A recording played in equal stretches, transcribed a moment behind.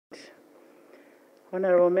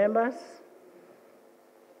Honorable members,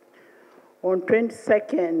 on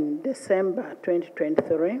 22nd December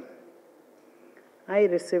 2023, I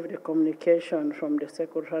received a communication from the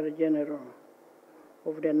Secretary General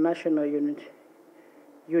of the National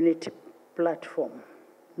Unity Platform,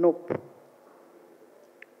 NOP,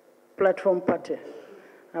 Platform Party,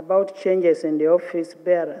 about changes in the office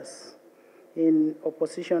bearers in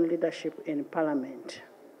opposition leadership in Parliament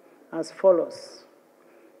as follows.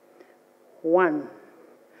 1.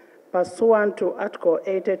 Pursuant to Article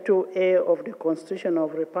 82A of the Constitution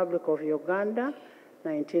of the Republic of Uganda,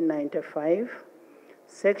 1995,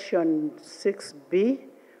 Section 6B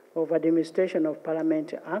of Administration of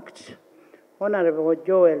Parliament Act, Honorable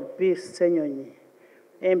Joel Ssenyonyi,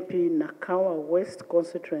 MP Nakawa West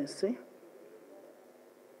Constituency,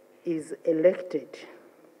 is elected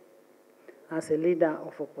as a leader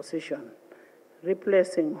of opposition,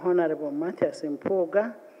 replacing Honorable Mathias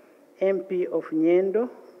Mpuuga, MP of Nyendo,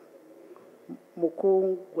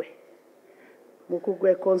 Mukugwe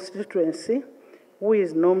constituency, who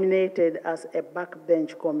is nominated as a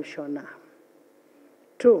backbench commissioner.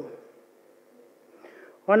 2.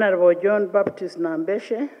 Honorable John Baptist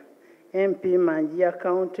Nambeshe, MP Manjia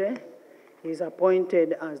County, is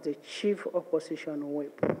appointed as the Chief Opposition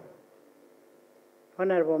Whip.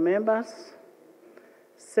 Honorable members,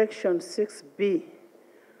 Section 6B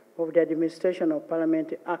of the Administration of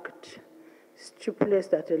Parliament Act stipulates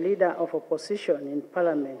that a leader of opposition in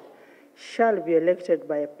Parliament shall be elected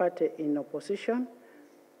by a party in opposition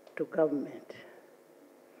to government,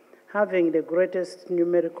 having the greatest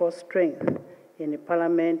numerical strength in the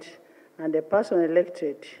Parliament, and the person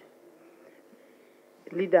elected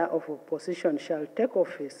leader of opposition shall take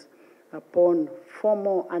office upon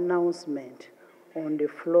formal announcement on the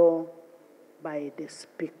floor by the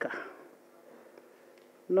Speaker,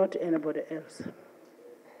 not anybody else.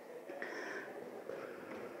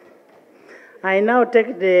 I now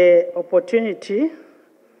take the opportunity,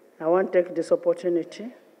 I want to take this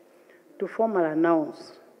opportunity to formally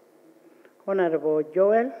announce Honorable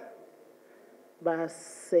Joel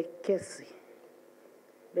Ssenyonyi,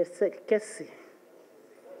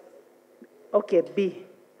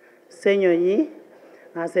 Ssenyonyi,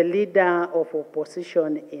 as a leader of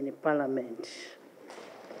opposition in Parliament.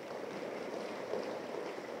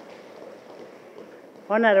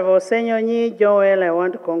 Honorable Ssenyonyi, Joel, I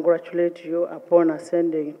want to congratulate you upon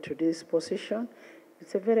ascending to this position.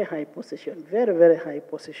 It's a very high position, very, very high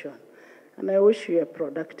position. And I wish you a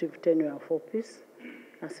productive tenure of office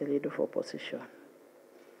as a leader of opposition.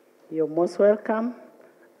 You're most welcome,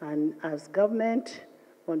 and as government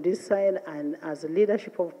on this side and as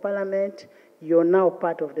leadership of Parliament, you're now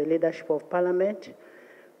part of the leadership of Parliament.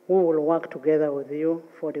 We will work together with you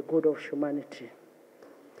for the good of humanity.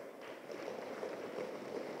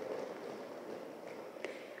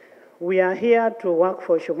 We are here to work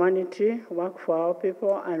for humanity, work for our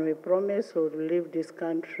people, and we promise we'll leave this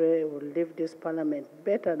country, we'll leave this Parliament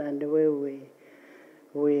better than the way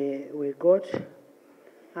we got.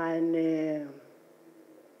 And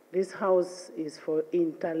this house is for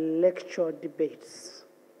intellectual debates,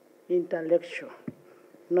 intellectual,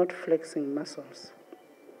 not flexing muscles.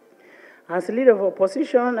 As leader of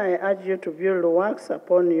opposition, I urge you to build works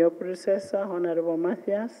upon your predecessor, Honorable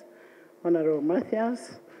Mathias. Honorable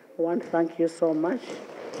Mathias, I want to thank you so much.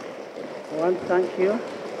 I want to thank you.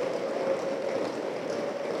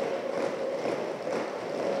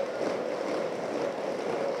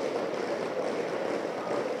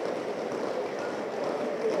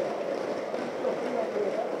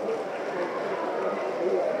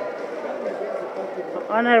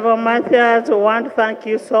 Honorable Mathias, I want to thank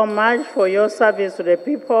you so much for your service to the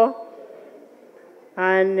people.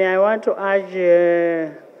 And I want to urge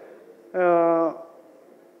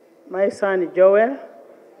my son Joel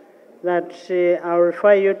that I'll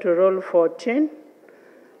refer you to Rule 14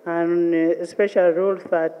 and especially Rule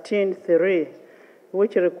 13.3,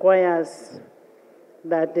 which requires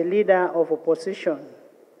that the leader of opposition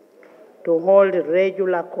to hold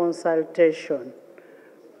regular consultation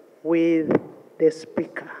with the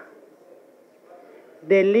Speaker.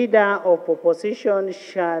 The leader of opposition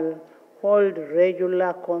shall hold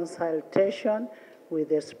regular consultation with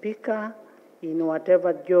the Speaker in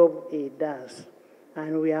whatever job he does.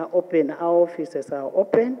 And we are open, our offices are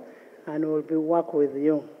open, and we'll be work with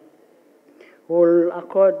you. We'll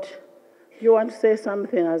accord, you want to say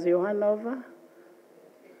something as you hand over?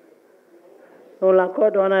 We'll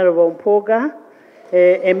accord Honorable Mpuga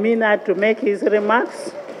a minute to make his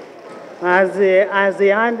remarks as he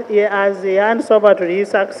hands over to his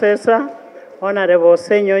successor, Honorable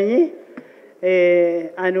Ssenyonyi,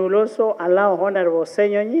 and we'll also allow Honorable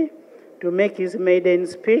Ssenyonyi to make his maiden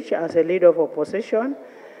speech as a leader of opposition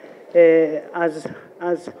as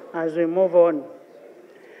we move on.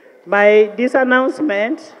 By this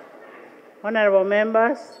announcement, honorable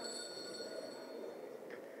members,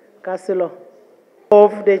 Casilo,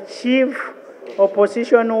 of the Chief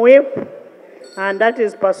Opposition Whip, and that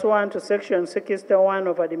is pursuant to Section 61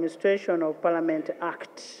 of Administration of Parliament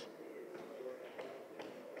Act.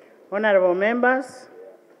 Honorable members,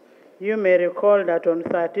 you may recall that on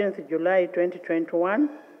 13th July 2021,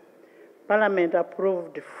 Parliament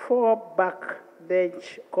approved 4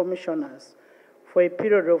 backbench commissioners for a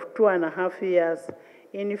period of 2.5 years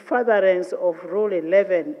in furtherance of Rule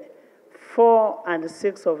 11, 4 and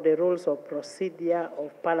 6 of the Rules of Procedure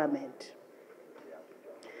of Parliament.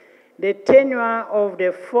 The tenure of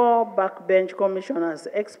the 4 backbench commissioners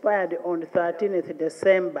expired on 13th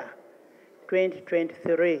December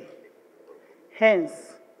 2023.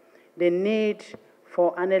 Hence, the need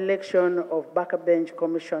for an election of backbench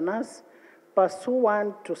commissioners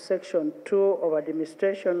pursuant to Section 2 of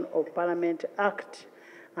Administration of Parliament Act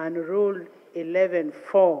and Rule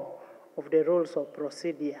 11.4 of the Rules of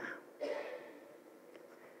Procedure.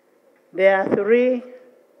 There are 3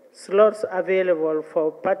 slots available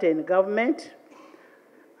for party in government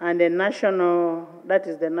and the national, that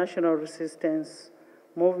is the National Resistance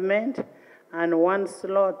Movement, and 1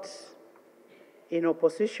 slot in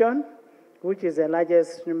opposition, which is the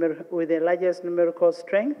largest with the largest numerical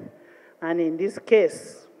strength, and in this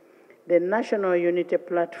case, the National Unity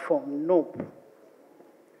Platform, NUP.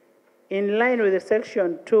 In line with the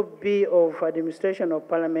Section 2B of Administration of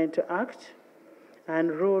Parliament Act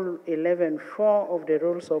and Rule 11.4 of the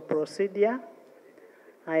Rules of Procedure,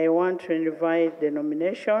 I want to invite the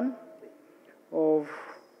nomination of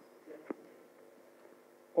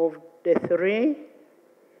the 3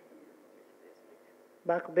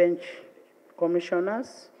 backbench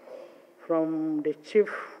commissioners from the chief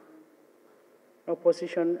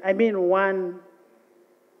opposition, 1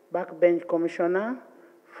 backbench commissioner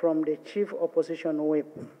from the chief opposition whip.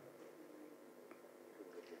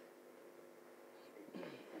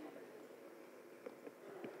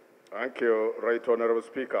 Thank you, Right Honorable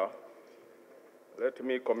Speaker. Let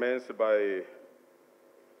me commence by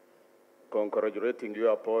congratulating you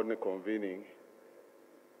upon convening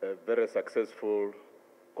a very successful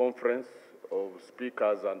conference of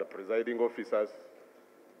speakers and presiding officers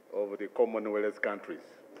of the Commonwealth countries.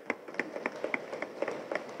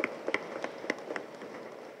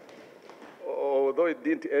 Although it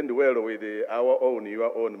didn't end well with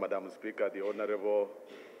your own, Madam Speaker, the Honorable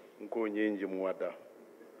Mpuuga,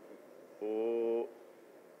 who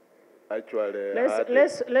actually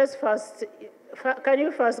let's first, can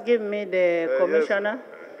you first give me the commissioner?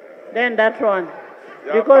 Yes. Then that one.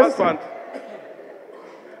 Yeah, because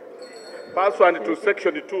pursuant to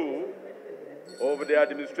Section 2 of the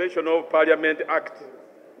Administration of Parliament Act,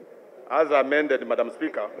 as amended, Madam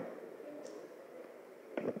Speaker,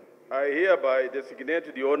 I hereby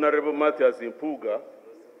designate the Honorable Mathias Mpuuga,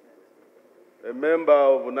 a member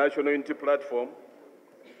of National Unity Platform,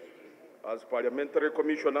 as Parliamentary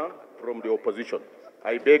Commissioner from the opposition.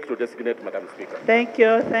 I beg to designate, Madam Speaker. Thank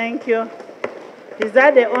you, thank you. Is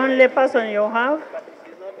that the only person you have?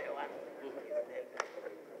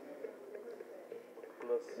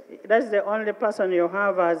 That's the only person you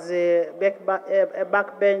have as a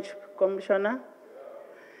backbench commissioner?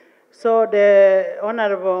 So the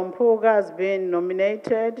Honorable Mpuuga has been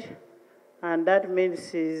nominated, and that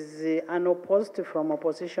means he's unopposed from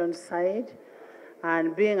opposition side.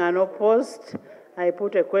 And being unopposed, I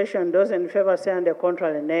put a question, those in favor say and the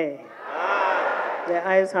contrary, nay. Aye. The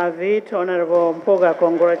ayes have it. Honorable Mpuuga,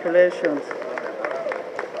 congratulations.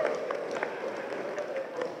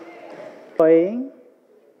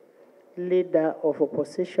 Leader of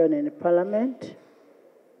opposition in Parliament,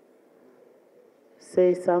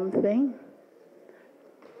 say something,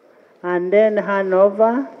 and then hand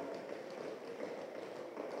over.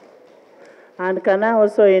 And can I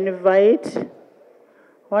also invite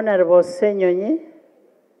Honorable Ssenyonyi,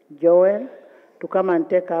 Joel, to come and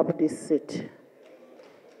take up this seat.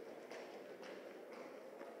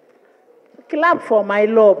 Clap for my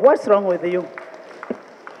love. What's wrong with you?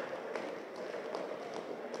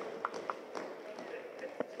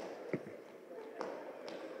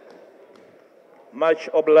 Much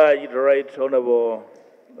obliged, Right Honorable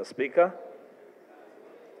Speaker.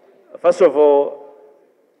 First of all,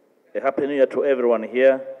 a happy new year to everyone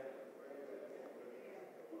here.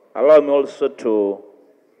 Allow me also to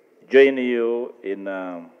join you in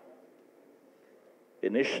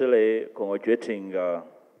initially congratulating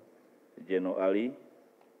General Ali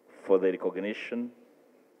for the recognition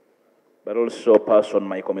but also pass on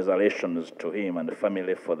my commiserations to him and the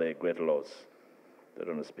family for the great loss. The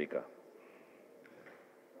Honourable Speaker.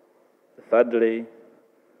 Thirdly,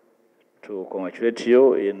 to congratulate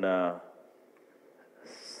you in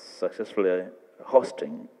successfully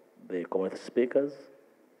hosting the community speakers.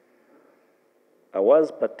 I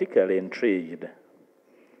was particularly intrigued,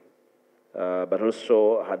 but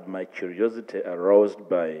also had my curiosity aroused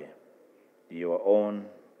by your own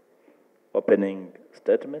opening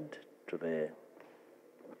statement to the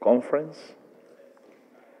conference,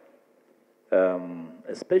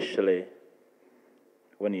 especially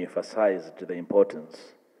when you emphasized the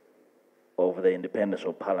importance of the independence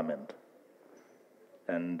of Parliament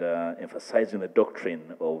and emphasizing the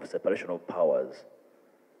doctrine of separation of powers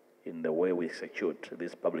in the way we execute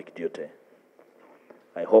this public duty.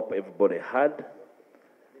 I hope everybody heard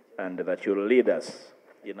and that you'll lead us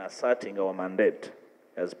in asserting our mandate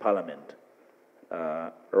as Parliament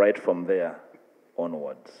right from there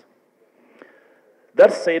onwards.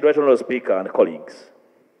 That said, Right Honourable Speaker and colleagues,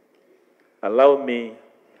 allow me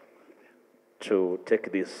to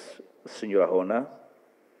take this singular honor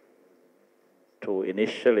to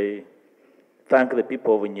initially thank the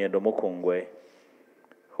people of Nyendo Mukungwe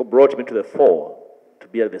who brought me to the fore to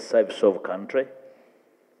be at the service of country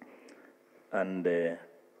and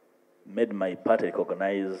made my party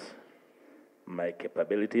recognize my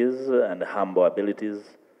capabilities and humble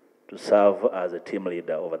abilities to serve as a team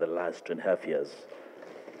leader over the last 2.5 years.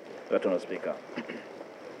 Right Honourable Speaker.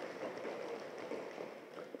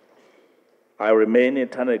 I remain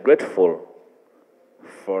eternally grateful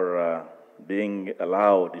for being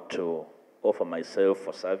allowed to offer myself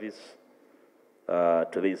for service to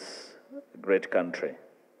this great country.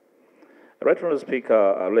 Right Honourable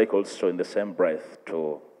Speaker, I'd like also in the same breath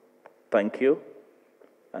to thank you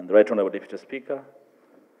and the Right Honourable Deputy Speaker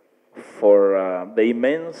for the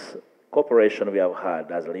immense cooperation we have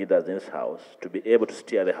had as leaders in this House to be able to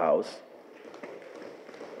steer the House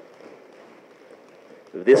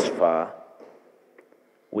this far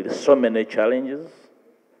with so many challenges,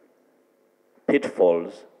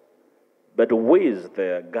 pitfalls, but with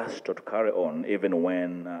the gusto to carry on even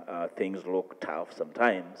when things look tough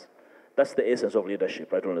sometimes. That's the essence of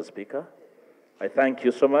leadership, Right Honourable Speaker. I thank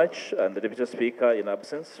you so much, and the Deputy Speaker in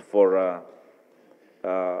absence, for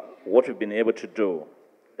what we've been able to do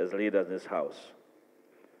as leaders in this House.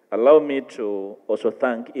 Allow me to also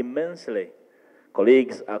thank immensely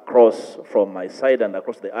colleagues across from my side and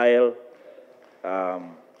across the aisle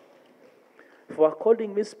for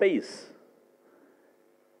according me space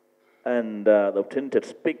and the opportunity to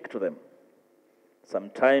speak to them,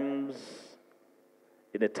 sometimes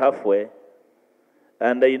in a tough way.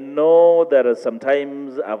 And I know that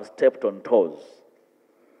sometimes I've stepped on toes.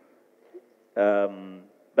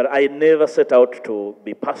 But I never set out to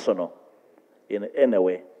be personal in any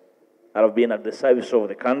way. I've been at the service of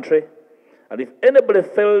the country. And if anybody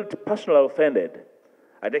felt personally offended,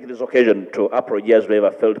 I take this occasion to apologize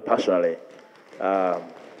whoever felt personally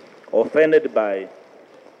offended by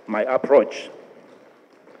my approach.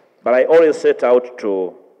 But I always set out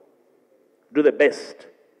to do the best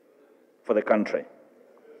for the country.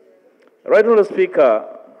 Right Honourable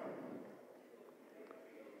Speaker,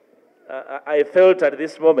 I felt at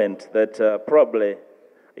this moment that probably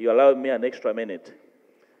you allowed me an extra minute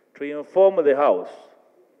to inform the House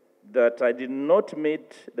that I did not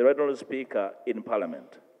meet the Right Honourable Speaker in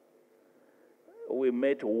Parliament. We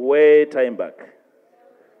met way time back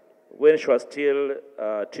when she was still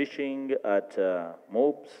teaching at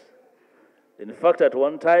MOOBS. In fact, at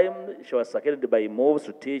one time, she was seconded by MOOBS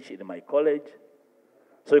to teach in my college.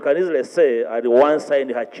 So you can easily say I once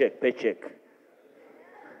signed her paycheck.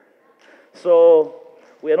 So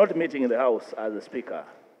we are not meeting in the House as a speaker,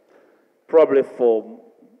 probably for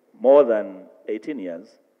more than 18 years,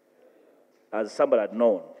 as somebody had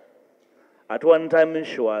known. At one time,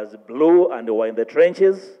 she was blue and we were in the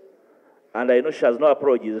trenches, and I know she has no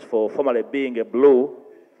apologies for formerly being a blue.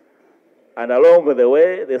 And along the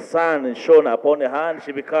way, the sun shone upon her hand,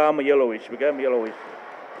 she became yellowish,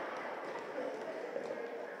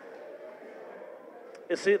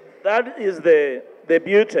 You see, that is the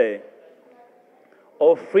beauty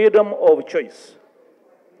of freedom of choice.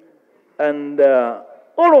 And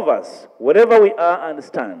all of us, wherever we are and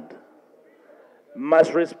stand,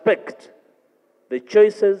 must respect the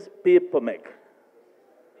choices people make.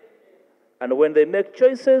 And when they make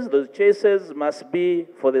choices, those choices must be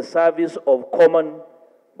for the service of common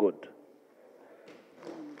good.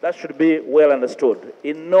 That should be well understood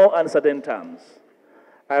in no uncertain terms.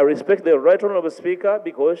 I respect the Right Honourable Speaker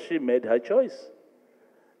because she made her choice.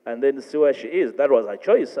 And then see where she is. That was her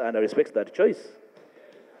choice, and I respect that choice.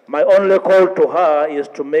 My only call to her is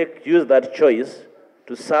to use that choice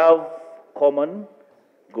to serve common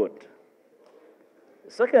good.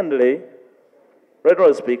 Secondly,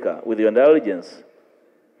 Honorable Speaker, with your indulgence,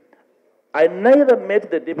 I neither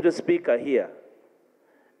met the Deputy Speaker here.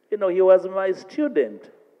 You know, he was my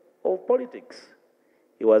student of politics.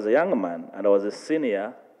 He was a young man, and I was a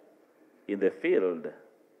senior in the field.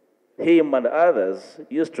 Him and others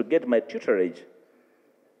used to get my tutorage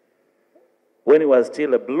when he was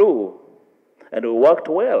still a blue, and we worked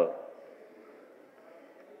well.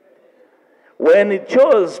 When he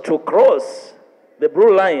chose to cross the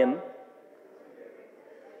blue line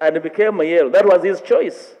and became a yellow, that was his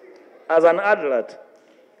choice as an adult.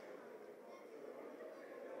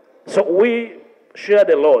 So we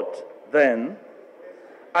shared a lot then,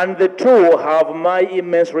 and the two have my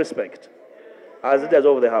immense respect as leaders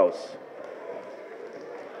of the House.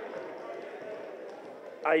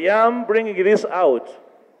 I am bringing this out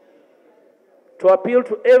to appeal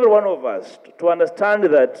to every one of us to understand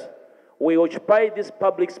that we occupy this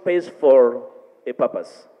public space for a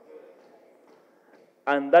purpose.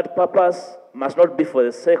 And that purpose must not be for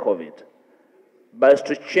the sake of it, but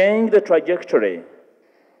to change the trajectory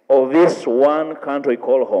of this one country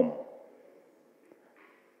called home.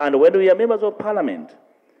 And when we are members of parliament,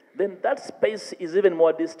 then that space is even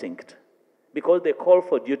more distinct because the call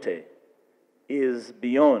for duty is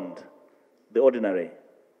beyond the ordinary.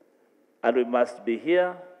 And we must be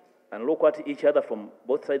here and look at each other from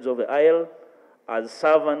both sides of the aisle as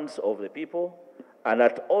servants of the people. And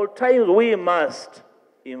at all times, we must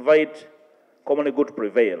invite common good to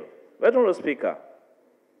prevail. Honorable Speaker,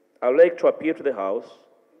 I would like to appeal to the House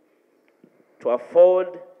to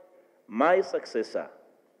afford my successor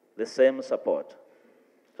the same support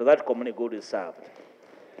so that common good is served.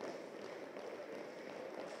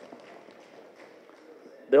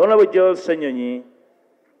 The Honorable Joel Ssenyonyi,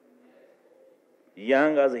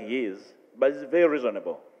 young as he is, but is very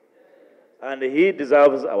reasonable. And he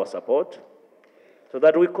deserves our support so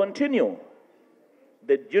that we continue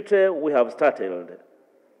the duty we have started,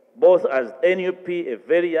 both as NUP, a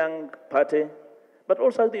very young party, but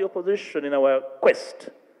also as the opposition in our quest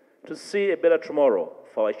to see a better tomorrow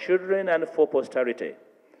for our children and for posterity,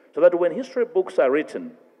 so that when history books are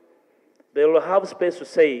written, they will have space to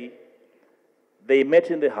say, they met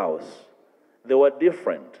in the House, they were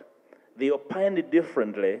different, they opined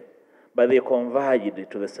differently, but they converged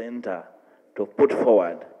to the center to put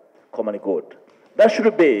forward common good. That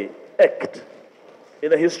should be act in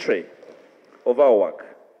the history of our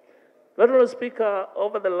work. Honorable Speaker,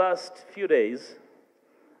 over the last few days,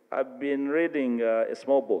 I've been reading a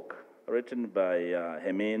small book written by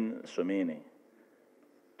Hemin Sumini,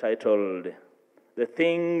 titled, "The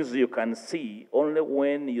Things You Can See Only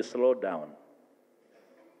When You Slow Down."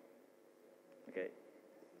 Okay.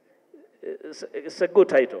 It's a good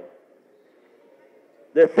title.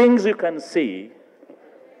 The things you can see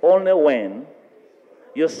only when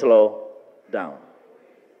you slow down.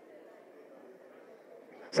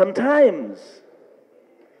 Sometimes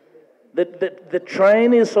the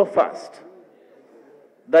train is so fast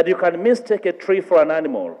that you can mistake a tree for an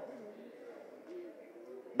animal,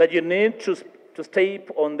 that you need to stay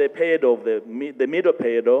on the pedal, the middle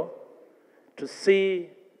pedal, to see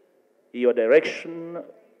your direction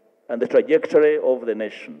and the trajectory of the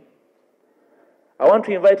nation. I want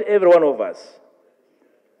to invite every one of us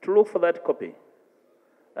to look for that copy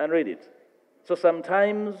and read it. So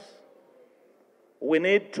sometimes we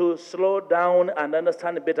need to slow down and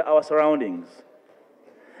understand better our surroundings.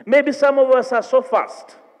 Maybe some of us are so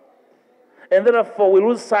fast, and therefore we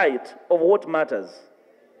lose sight of what matters.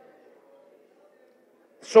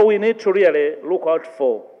 So we need to really look out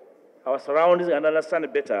for our surroundings and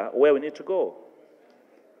understand better where we need to go.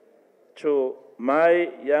 To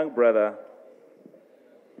my young brother,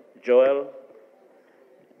 Joel,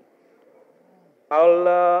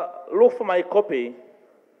 I'll look for my copy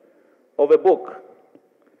of a book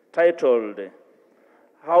titled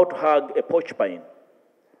How to Hug a Porcupine.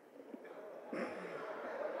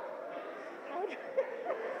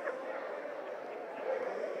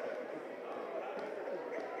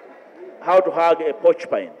 How to Hug a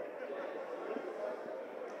Porcupine.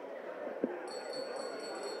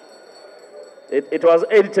 It was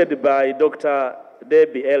edited by Dr.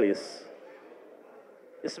 Debbie Ellis.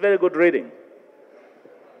 It's very good reading.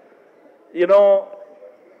 You know,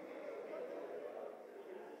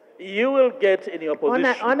 you will get in your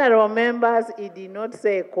position. Honorable members, he did not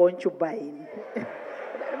say concubine.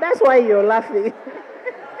 That's why you're laughing.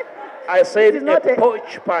 I said a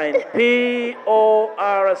porcupine.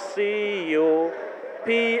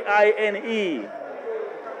 Porcupine.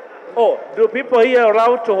 Oh, do people here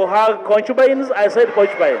allowed to hug concubines? I said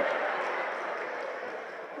concubine.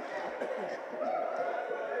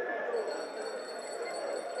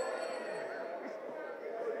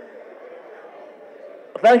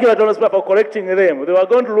 Thank you, Attorney Speaker, for correcting them. They were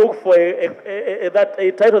going to look for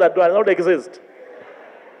a title that does not exist.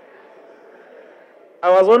 I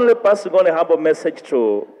was only passing on a humble message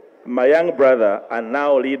to my young brother and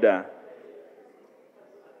now leader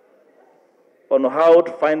on how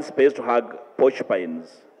to find space to hug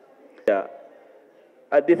porcupines. They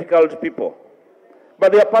are difficult people,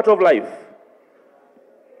 but they are part of life.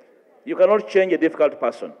 You cannot change a difficult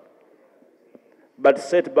person, but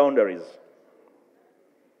set boundaries.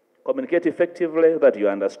 Communicate effectively that you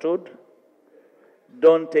understood.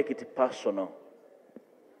 Don't take it personal.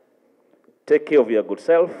 Take care of your good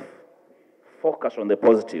self. Focus on the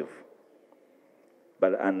positive.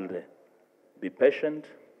 And be patient.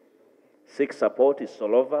 Seek support. It's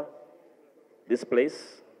all over this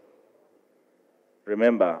place.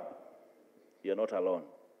 Remember, you're not alone.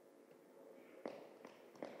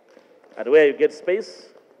 And where you get space,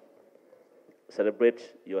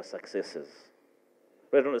 celebrate your successes.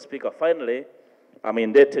 President Speaker, finally, I'm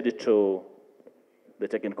indebted to the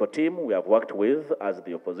technical team we have worked with as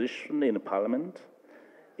the opposition in Parliament.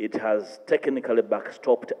 It has technically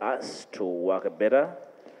backstopped us to work better.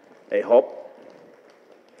 I hope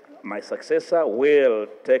my successor will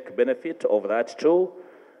take benefit of that too,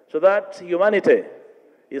 so that humanity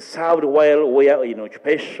is served while we are in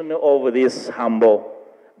occupation of this humble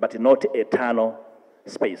but not eternal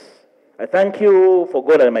space. I thank you for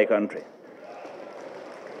God and my country.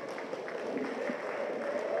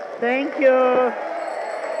 Thank you.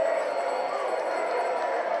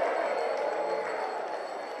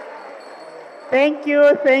 Thank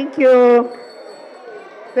you, thank you.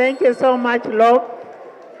 Thank you so much, Lord.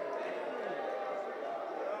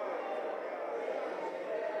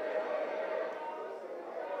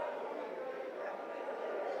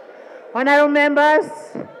 Honorable members,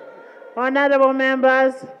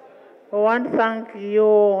 I want to thank you,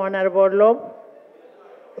 Honorable Lob,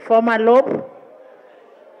 former Lob,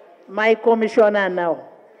 my commissioner now.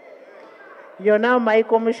 You're now my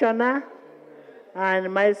commissioner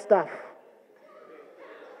and my staff.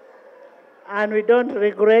 And we don't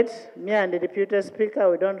regret, me and the Deputy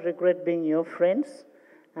Speaker, we don't regret being your friends,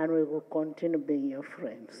 and we will continue being your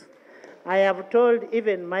friends. I have told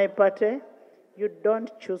even my party, you don't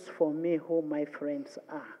choose for me who my friends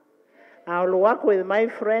are. I will work with my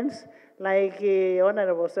friends, like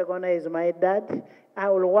Honorable Segona is my dad. I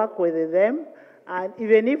will work with them, and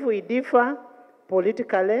even if we differ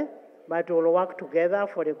politically, but we'll work together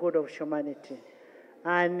for the good of humanity.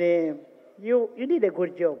 And you did a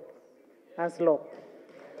good job as law.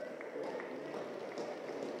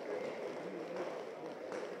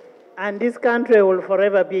 And this country will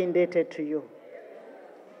forever be indebted to you.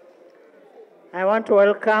 I want to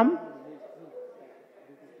welcome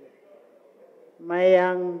my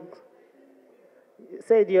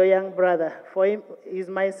your young brother. For him, he's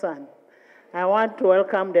my son. I want to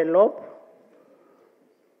welcome the Lob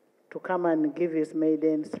to come and give his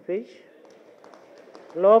maiden speech.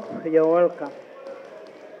 Lob, you're welcome.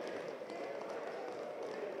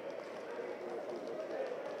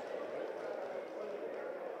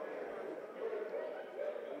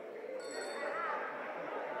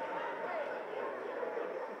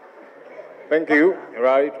 Thank you,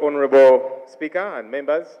 Right Honorable Speaker and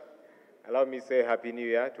members. Allow me to say Happy New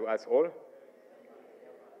Year to us all.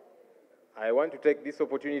 I want to take this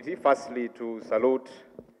opportunity firstly to salute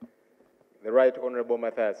the Right Honorable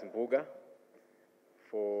Mathias Mpuuga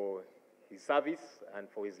for his service and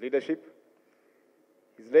for his leadership.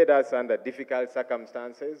 He's led us under difficult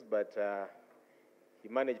circumstances, but he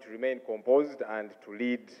managed to remain composed and to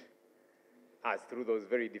lead us through those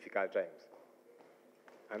very difficult times.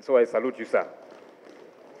 And so I salute you, sir.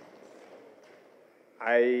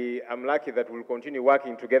 I am lucky that we'll continue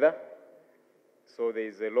working together. So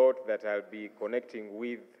there's a lot that I'll be connecting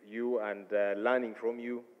with you and learning from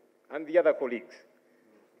you and the other colleagues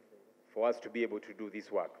for us to be able to do this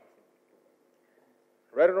work.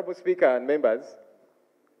 Right Honorable Speaker and members,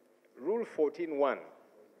 Rule 14.1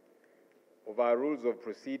 of our Rules of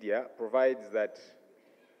Procedure provides that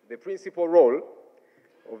the principal role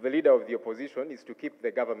of the Leader of the Opposition is to keep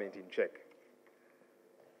the government in check.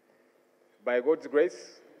 By God's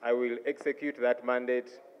grace, I will execute that mandate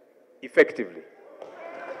effectively.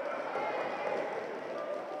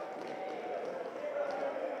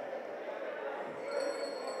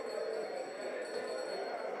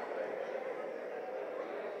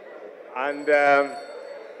 And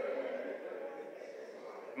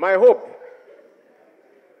my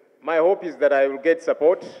My hope is that I will get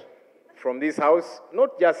support from this House,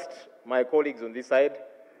 not just my colleagues on this side,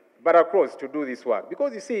 but across to do this work.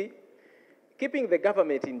 Because you see, keeping the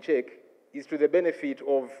government in check is to the benefit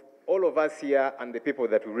of all of us here and the people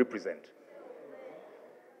that we represent.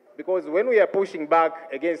 Because when we are pushing back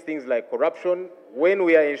against things like corruption, when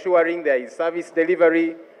we are ensuring there is service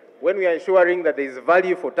delivery, when we are ensuring that there is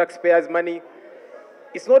value for taxpayers' money,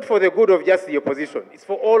 it's not for the good of just the opposition, it's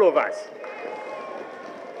for all of us.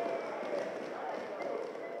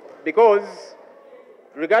 Because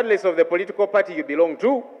regardless of the political party you belong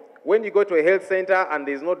to, when you go to a health center and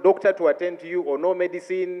there's no doctor to attend to you or no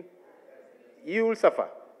medicine, you will suffer.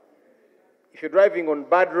 If you're driving on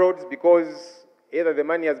bad roads because either the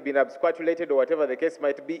money has been absquatulated or whatever the case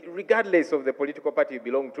might be, regardless of the political party you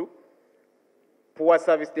belong to, poor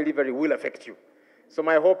service delivery will affect you. So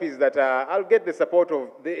my hope is that I'll get the support of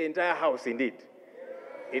the entire House, indeed,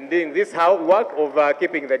 in doing this work of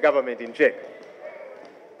keeping the government in check.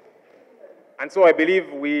 And so I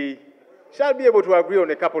believe we shall be able to agree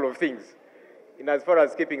on a couple of things in as far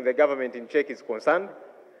as keeping the government in check is concerned.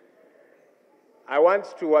 I want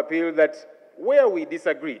to appeal that where we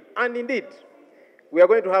disagree, and indeed, we are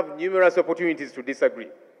going to have numerous opportunities to disagree.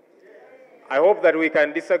 I hope that we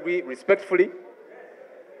can disagree respectfully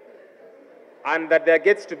and that there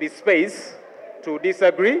gets to be space to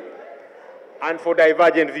disagree and for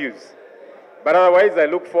divergent views. But otherwise, I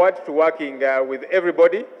look forward to working with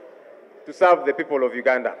everybody to serve the people of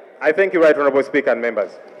Uganda. I thank you, Right Honourable Speaker and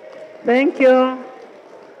members. Thank you.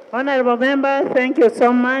 Honourable member, thank you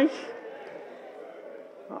so much.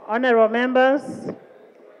 Honourable members,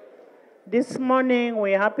 this morning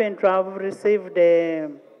we happen to have received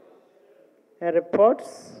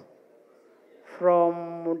reports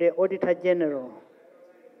from the Auditor General.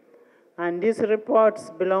 And these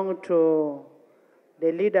reports belong to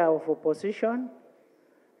the leader of opposition,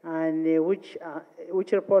 and which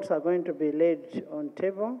reports are going to be laid on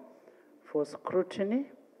table for scrutiny.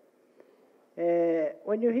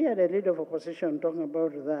 When you hear the leader of opposition talking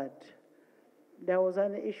about that, there was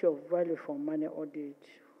an issue of value for money audit,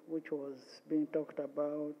 which was being talked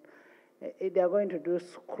about. They are going to do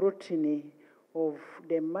scrutiny of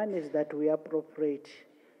the monies that we appropriate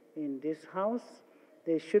in this House.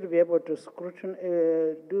 They should be able to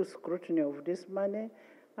do scrutiny of this money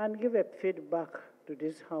and give a feedback to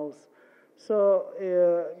this House. So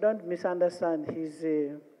don't misunderstand his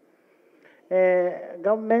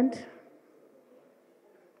government